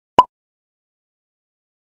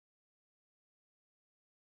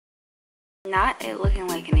Not it looking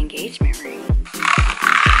like an engagement ring.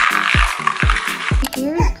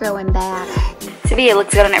 Your hair's growing back. To me, it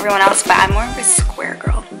looks good on everyone else, but I'm more of a square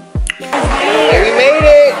girl. Hey, we made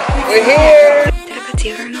it! We're here! Did I put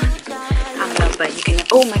deodorant on? I don't know, but you can.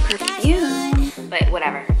 Oh, my perfume. But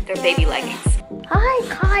whatever. They're baby leggings. Hi,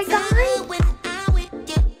 Kai guy.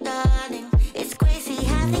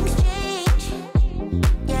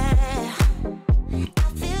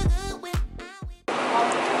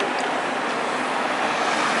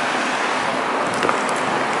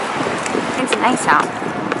 It's nice out.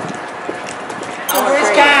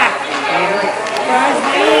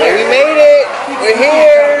 Hey, we made it! We're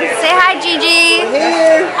here! Say hi, Gigi. We're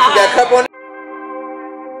here! We got a couple on.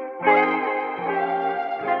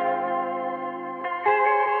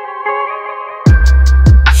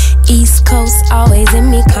 East Coast always in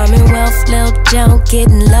me, Commonwealth, Lil Joe,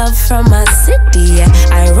 getting love from my city. Yeah.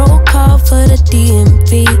 I roll call for the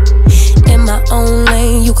DMV. In my own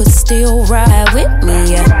lane, you could still ride with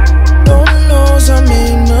me. Yeah. Lord knows I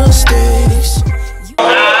made mistakes.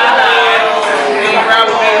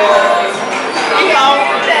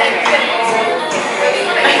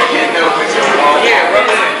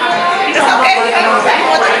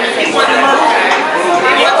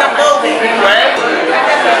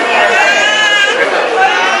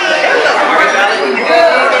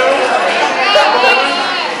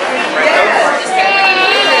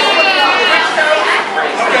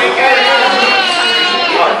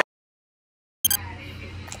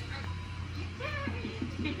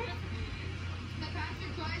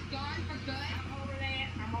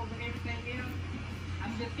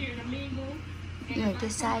 You like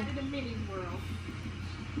this side?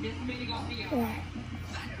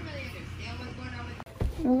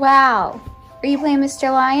 Wow. Are you playing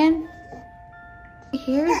Mr. Lion?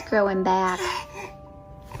 Your hair's growing back.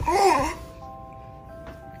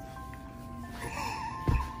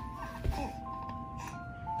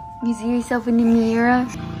 You see yourself in the mirror?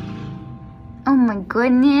 Oh my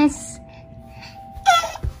goodness.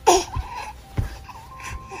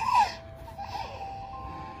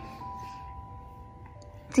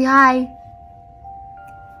 Say hi.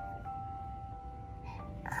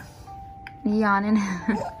 You yawning?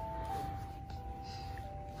 Are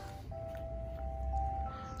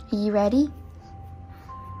you ready?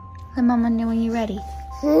 Let Mama know when you're ready.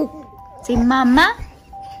 Say Mama.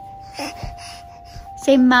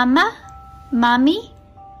 Say Mama. Mommy.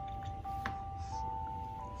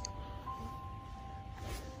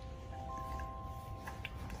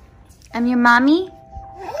 I'm your mommy.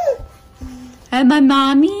 Am I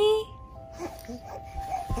mommy?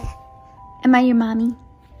 Am I your mommy?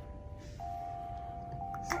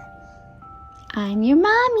 I'm your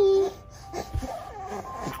mommy.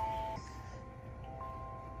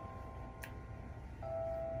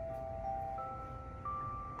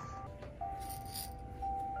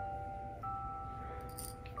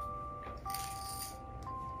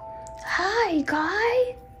 Hi,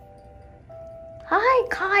 Guy. Hi,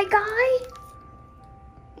 Kai guy.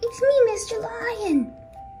 It's me, Mr. Lion.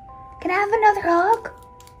 Can I have another hug?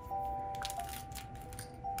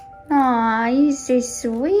 Aw, you're so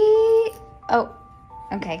sweet. Oh,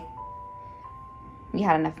 okay. You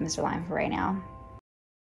had enough, Mr. Lion, for right now.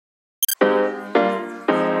 Tell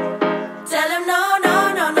him no,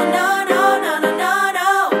 no, no, no, no, no, no, no, no,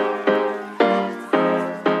 no.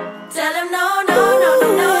 Tell him no, no, no,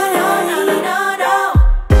 no, no, no, no, no, no.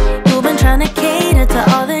 You've been trying to cater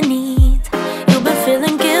to all the needs. You've been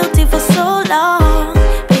feeling guilty for so long.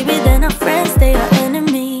 Baby, they're not friends, they are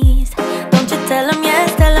enemies. Don't you tell them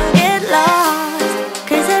yes, tell them get lost.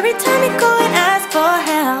 Cause every time you go and ask for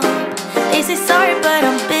help, they say sorry, but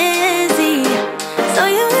I'm busy. So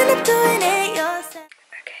you end up doing it yourself.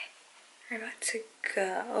 Okay, we're about to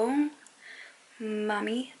go.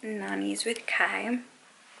 Mommy nannies with Kai.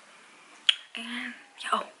 And,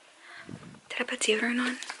 yo, did I put deodorant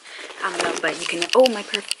on? I don't know, but you can, oh, my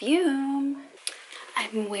perfume.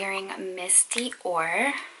 I'm wearing Miss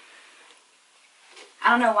Dior. I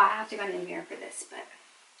don't know why I have to go in the mirror for this, but.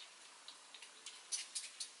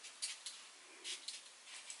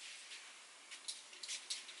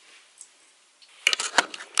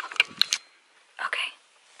 Okay.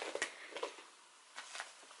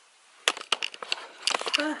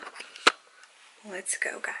 Let's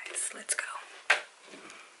go, guys. Let's go.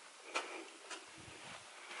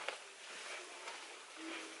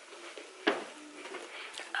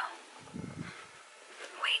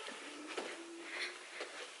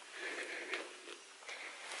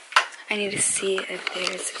 I need to see if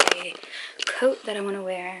there's a coat that I want to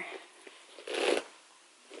wear.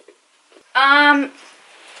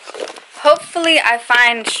 Hopefully I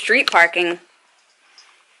find street parking.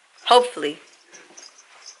 Hopefully.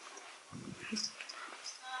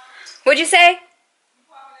 What'd you say?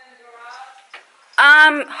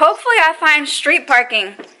 Hopefully I find street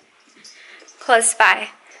parking close by.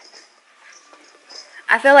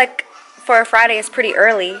 I feel like for a Friday it's pretty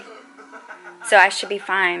early, so I should be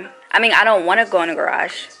fine. I mean, I don't want to go in a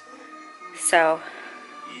garage, so,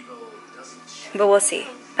 but we'll see.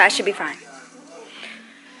 But I should be fine.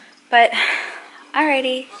 But,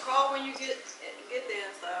 alrighty. Call when you get there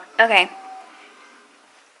and stuff. Okay.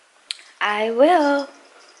 I will.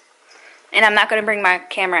 And I'm not going to bring my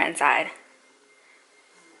camera inside.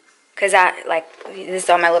 Because this is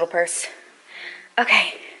on my little purse.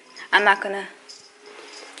 Okay. I'm not going to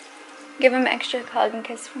give him an extra hug and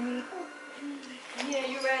kiss for me. Yeah,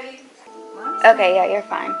 you ready? Okay, yeah, you're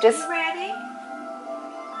fine. Just, You ready?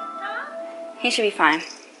 he should be fine.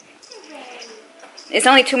 It's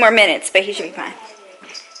only 2 more minutes, but he should be fine.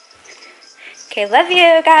 Okay, love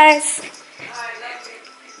you guys.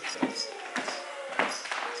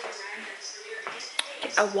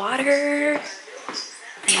 Get a water.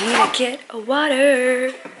 I need to get a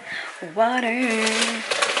water.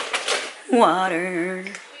 Water.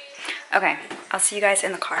 Okay, I'll see you guys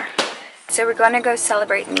in the car. So we're going to go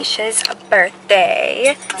celebrate Nisha's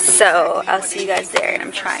birthday. So I'll see you guys there, and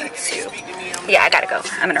I'm trying to. Yeah, I gotta go.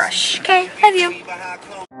 I'm in a rush. Okay, love you.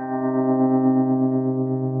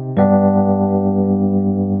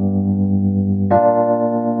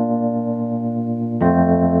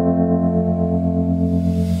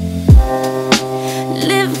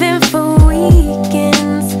 Living for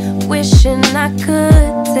weekends, wishing I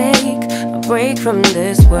could take a break from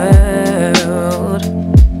this world.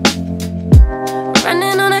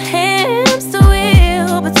 Running on a hamster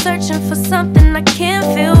wheel, but searching for something I can't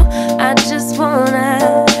feel. I just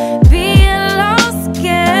wanna be a lost girl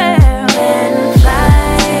and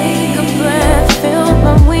fly. Take a breath, feel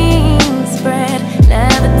my wings spread,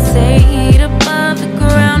 levitate above the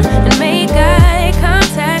ground and make eye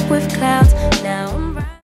contact with clouds. Now I'm right.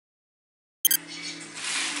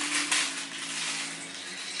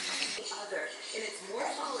 In its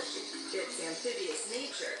morphology, its amphibious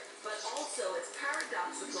nature, but also its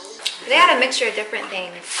paradoxical. They had a mixture of different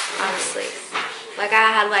things, honestly. Like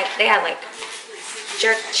they had like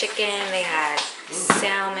jerk chicken, they had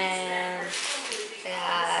salmon, they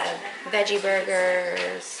had veggie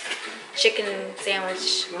burgers, chicken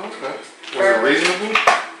sandwich. Okay. Was it reasonable?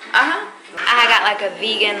 I got like a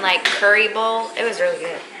vegan like curry bowl. It was really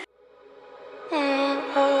good.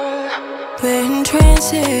 We're in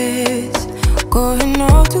trances, going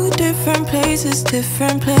all to different places,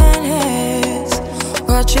 different planets.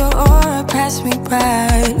 Watch your aura pass me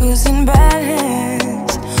by, losing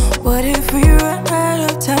balance. What if we run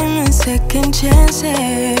out of time and second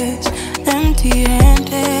chances?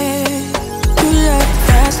 Empty-handed. You like the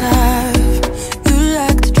fast life, you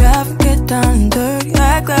like to drive, get down and dirty,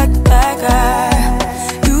 act like the bad guy.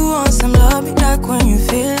 You want some love, me like when you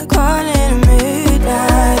feel like calling at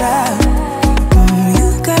midnight.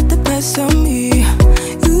 You got the best of me,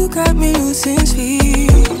 you got me losing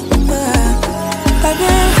sleep. I've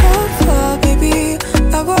been hopeful, baby,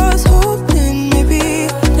 I was hoping maybe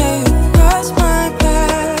that you crossed my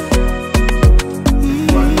path.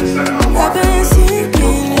 I've been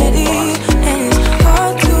sinking lately, and it's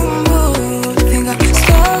hard to move. Think I'm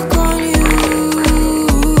stuck on you.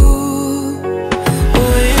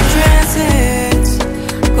 We're in transits,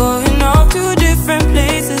 going off to different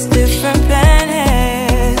places, different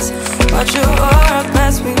planets. Watch your aura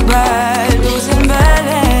pass me by, losing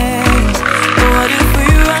balance. What if we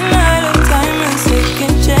run out of time and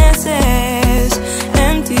second chances?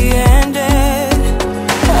 Empty-handed.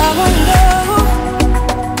 I wonder,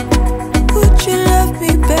 would you love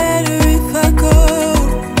me better if I go?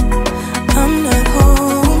 I'm not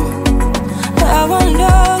home. I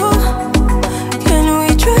wonder, can we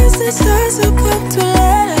trust the stars above to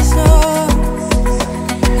let us know?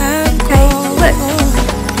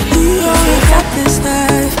 You only got this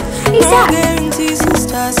life. No guarantees and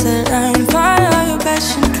stars align. Follow your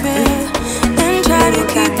passion trail and try to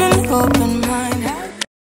keep an open mind.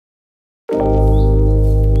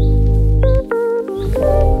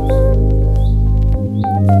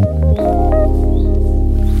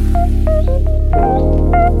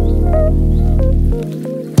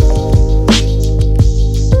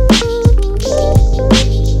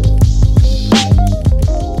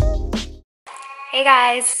 Hey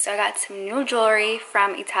guys, so I got some new jewelry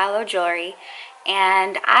from Italo Jewelry,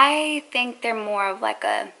 and I think they're more of like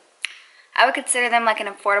I would consider them like an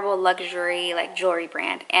affordable luxury like jewelry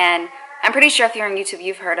brand. And I'm pretty sure if you're on YouTube,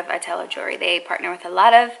 you've heard of Italo Jewelry. They partner with a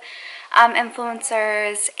lot of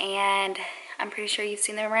influencers, and I'm pretty sure you've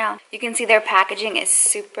seen them around. You can see their packaging is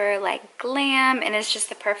super like glam, and it's just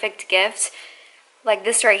the perfect gift. Like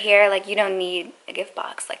this right here, like you don't need a gift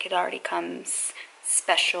box. Like it already comes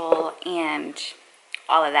special and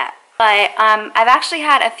all of that. But I've actually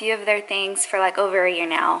had a few of their things for like over a year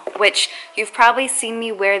now, which you've probably seen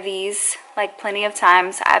me wear these like plenty of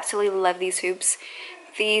times. I absolutely love these hoops.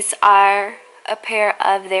 These are a pair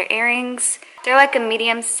of their earrings. They're like a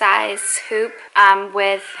medium-sized hoop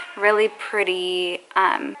with really pretty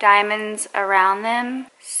diamonds around them.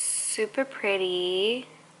 Super pretty.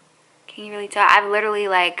 Can you really tell? I've literally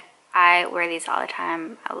like, I wear these all the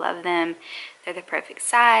time. I love them. They're the perfect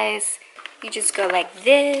size. You just go like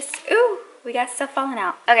this. Ooh, we got stuff falling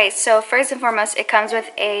out. Okay, so first and foremost, it comes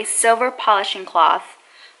with a silver polishing cloth,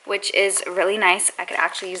 which is really nice. I could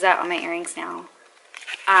actually use that on my earrings now.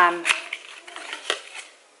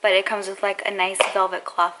 But it comes with like a nice velvet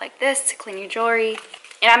cloth like this to clean your jewelry.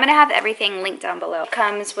 And I'm gonna have everything linked down below. It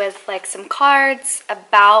comes with like some cards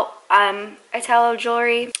about Italo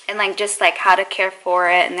Jewelry and like just like how to care for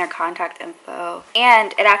it and their contact info.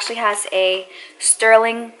 And it actually has a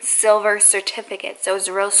sterling silver certificate. So it's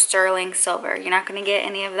real sterling silver. You're not gonna get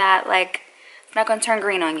any of that, like, it's not gonna turn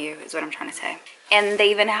green on you is what I'm trying to say. And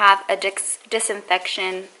they even have a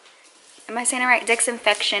disinfection, am I saying it right?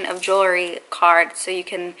 Disinfection of jewelry card, so you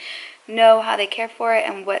can know how they care for it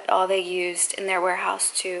and what all they used in their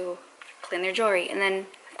warehouse to clean their jewelry. And then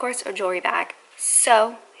of course a jewelry bag.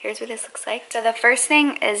 So here's what this looks like. So the first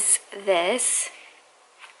thing is this.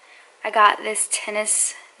 I got this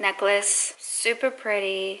tennis necklace, super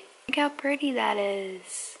pretty. Look how pretty that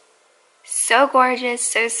is. So gorgeous,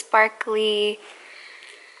 so sparkly,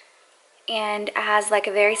 and it has like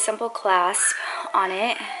a very simple clasp on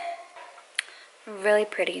it. Really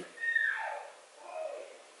pretty.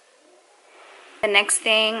 The next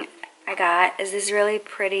thing I got is this really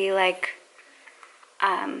pretty like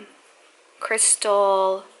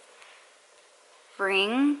crystal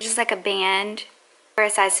ring, just like a band for a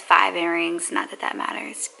size 5 earrings. Not that that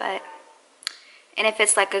matters, but, and if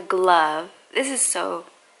it's like a glove, this is so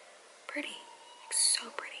pretty, like so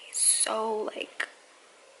pretty, so like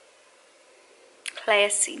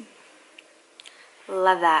classy.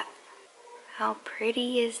 Love that. How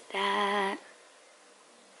pretty is that?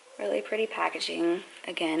 Really pretty packaging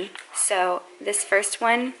again. So this first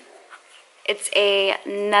one, it's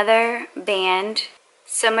another band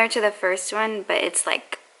similar to the first one, but it's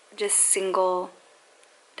like just single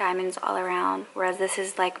diamonds all around, whereas this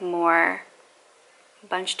is like more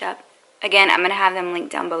bunched up. Again, I'm gonna have them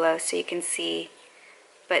linked down below so you can see,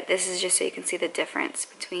 but this is just so you can see the difference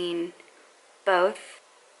between both.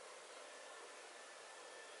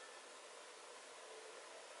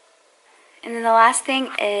 And then the last thing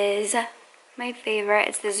is my favorite.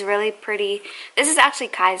 It's this really pretty, this is actually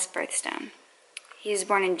Kai's birthstone. He was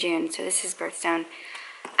born in June, so this is his birthstone.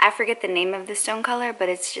 I forget the name of the stone color, but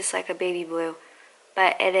it's just like a baby blue.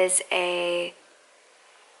 But it is a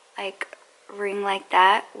like ring like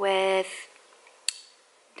that with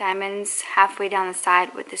diamonds halfway down the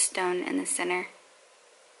side with the stone in the center.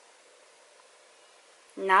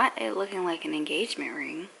 Not it looking like an engagement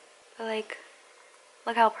ring, but like,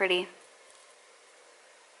 look how pretty.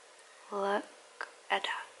 Look at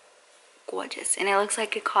that. Gorgeous. And it looks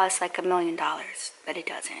like it costs like $1 million, but it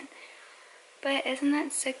doesn't. But isn't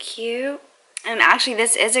that so cute? And actually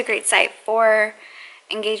this is a great site for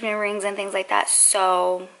engagement rings and things like that.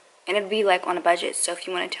 So, and it'd be like on a budget. So if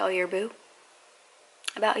you want to tell your boo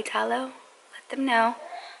about Italo, let them know.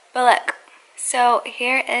 But look, so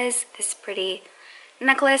here is this pretty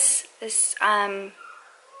necklace, this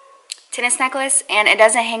tennis necklace, and it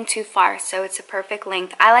doesn't hang too far, so it's a perfect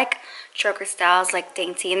length. I like choker styles, like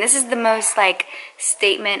dainty, and this is the most like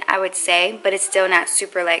statement I would say, but it's still not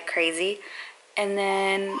super like crazy. And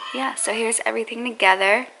then yeah, so here's everything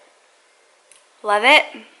together. Love it.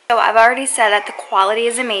 So I've already said that the quality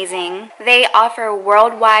is amazing. They offer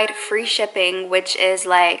worldwide free shipping, which is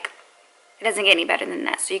like, it doesn't get any better than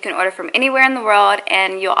that. So you can order from anywhere in the world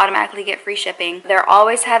and you'll automatically get free shipping. They're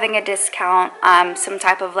always having a discount, some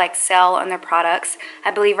type of like sale on their products. I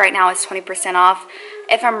believe right now it's 20% off.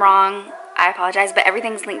 If I'm wrong, I apologize, but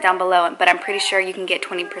everything's linked down below, but I'm pretty sure you can get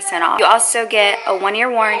 20% off. You also get a 1-year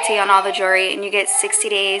warranty on all the jewelry, and you get 60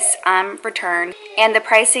 days return. And the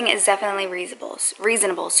pricing is definitely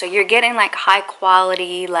reasonable. So you're getting like high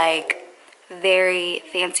quality, like very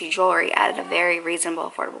fancy jewelry at a very reasonable,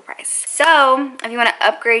 affordable price. So if you want to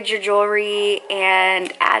upgrade your jewelry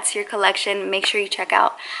and add to your collection, make sure you check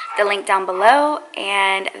out the link down below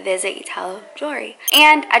and visit Italo Jewelry.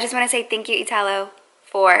 And I just want to say thank you, Italo,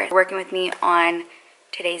 for working with me on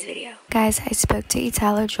today's video. Guys, I spoke to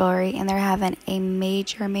Italo Jewelry and they're having a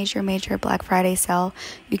major Black Friday sale.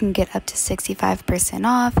 You can get up to 65%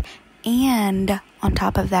 off, and on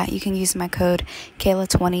top of that, you can use my code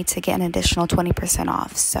Kayla20 to get an additional 20%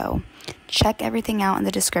 off. So check everything out in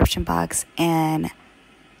the description box and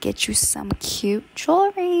get you some cute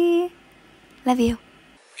jewelry. Love you.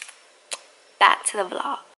 Back to the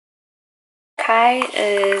vlog. Kai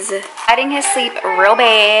is fighting his sleep real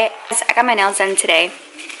bad. I got my nails done today.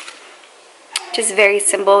 Just very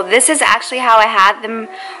simple. This is actually how I had them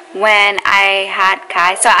when I had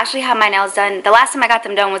Kai. So I actually had my nails done. The last time I got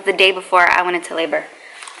them done was the day before I went into labor.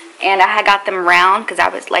 And I had got them round because I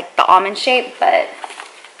was like the almond shape. But,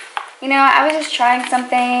 you know, I was just trying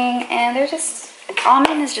something. And they're just,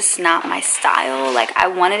 almond is just not my style. Like, I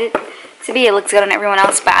wanted it to be. It looks good on everyone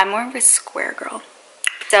else. But I'm more of a square girl.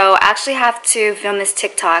 So I actually have to film this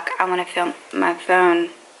TikTok. I want to film, my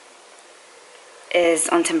phone is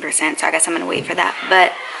on 10%, so I guess I'm gonna wait for that.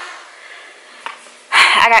 But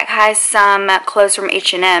I got Kai some clothes from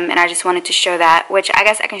H&M, and I just wanted to show that, which I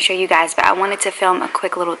guess I can show you guys, but I wanted to film a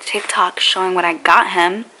quick little TikTok showing what I got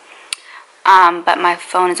him. But my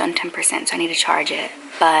phone is on 10%, so I need to charge it.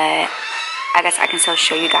 But I guess I can still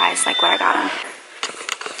show you guys like what I got him.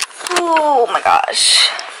 Oh my gosh.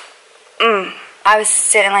 I was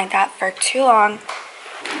sitting like that for too long.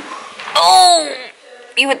 Oh!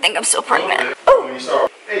 You would think I'm so pregnant. Oh.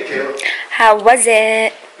 Hey, Caleb. How was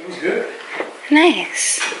it? It was good.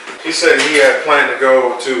 Nice. He said he had planned to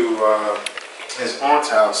go to his aunt's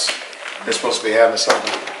house. They're supposed to be having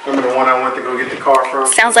something. Remember the one I went to go get the car from?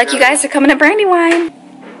 Sounds like you guys are coming to Brandywine.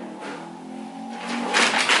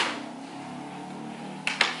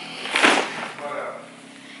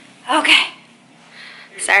 Okay.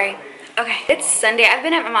 Sorry. Okay, it's Sunday. I've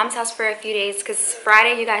been at my mom's house for a few days because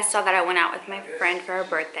Friday you guys saw that I went out with my friend for her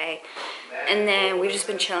birthday. And then we've just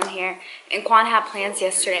been chilling here. And Quan had plans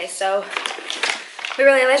yesterday, so we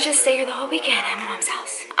were like, let's just stay here the whole weekend at my mom's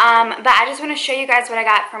house. But I just want to show you guys what I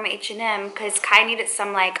got from H&M because Kai needed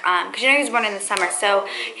some like, because you know he was born in the summer. So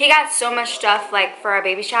he got so much stuff like for our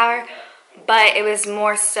baby shower, but it was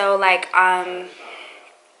more so like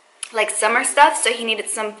summer stuff. So he needed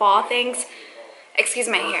some fall things. Excuse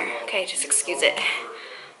my hair. Okay, just excuse it.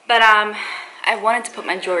 But I wanted to put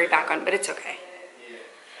my jewelry back on, but it's okay.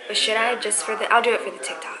 But should I just for the, I'll do it for the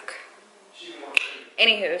TikTok.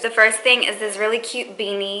 Anywho, the first thing is this really cute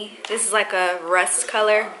beanie. This is like a rust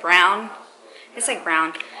color, brown. It's like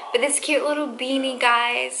brown. But this cute little beanie,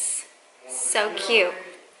 guys. So cute.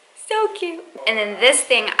 So cute. And then this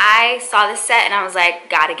thing, I saw this set and I was like,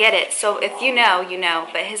 gotta get it. So if you know, you know.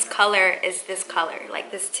 But his color is this color, like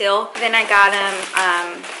this teal. Then I got him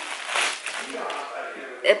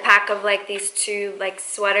a pack of like these two like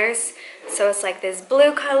sweaters. So it's like this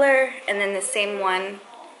blue color and then the same one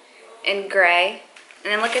in gray.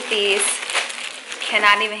 And then look at these.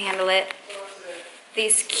 Cannot even handle it.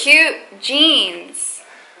 These cute jeans.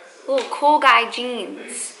 Little cool guy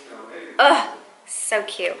jeans. Ugh, so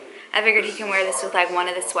cute. I figured he can wear this with like one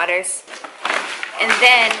of the sweaters. And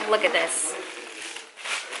then, look at this.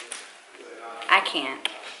 I can't.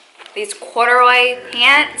 These corduroy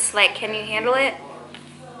pants, like can you handle it?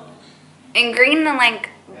 In green and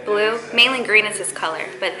like blue, mainly green is his color.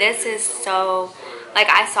 But this is so, like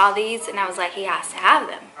I saw these and I was like, he has to have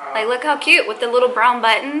them. Like look how cute with the little brown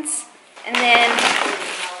buttons. And then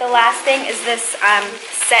the last thing is this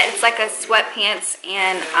set. It's like a sweatpants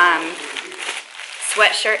and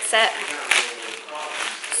sweatshirt set.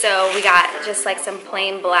 So we got just like some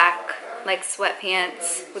plain black like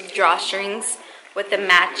sweatpants with drawstrings with the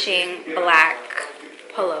matching black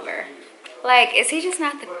pullover. Like, is he just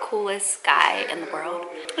not the coolest guy in the world?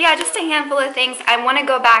 Yeah, just a handful of things. I want to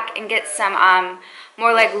go back and get some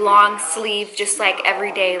more like long sleeve, just like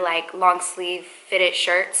everyday like long sleeve fitted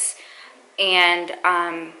shirts and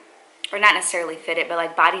or not necessarily fitted, but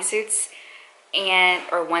like bodysuits and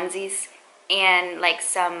or onesies. And like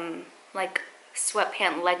some like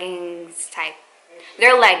sweatpant leggings type.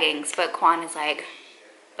 They're leggings, but Quan is like,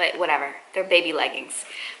 but whatever. They're baby leggings.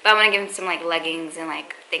 But I want to give him some like leggings and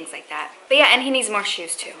like things like that. But yeah, and he needs more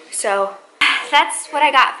shoes too. So that's what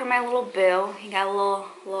I got for my little boo. He got a little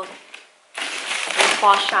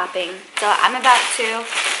fall shopping. So I'm about to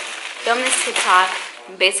film this TikTok.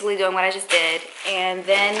 I'm basically doing what I just did. And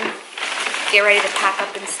then get ready to pack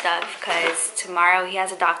up and stuff because tomorrow he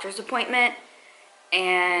has a doctor's appointment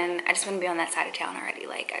and I just want to be on that side of town already.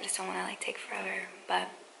 Like, I just don't want to like take forever, but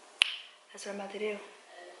that's what I'm about to do.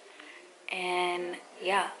 And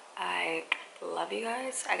yeah, I love you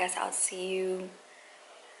guys. I guess I'll see you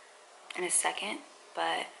in a second,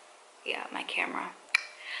 but yeah, my camera.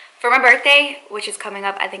 For my birthday, which is coming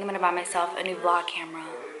up, I think I'm gonna buy myself a new vlog camera,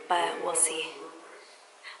 but we'll see.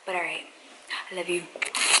 But alright, I love you.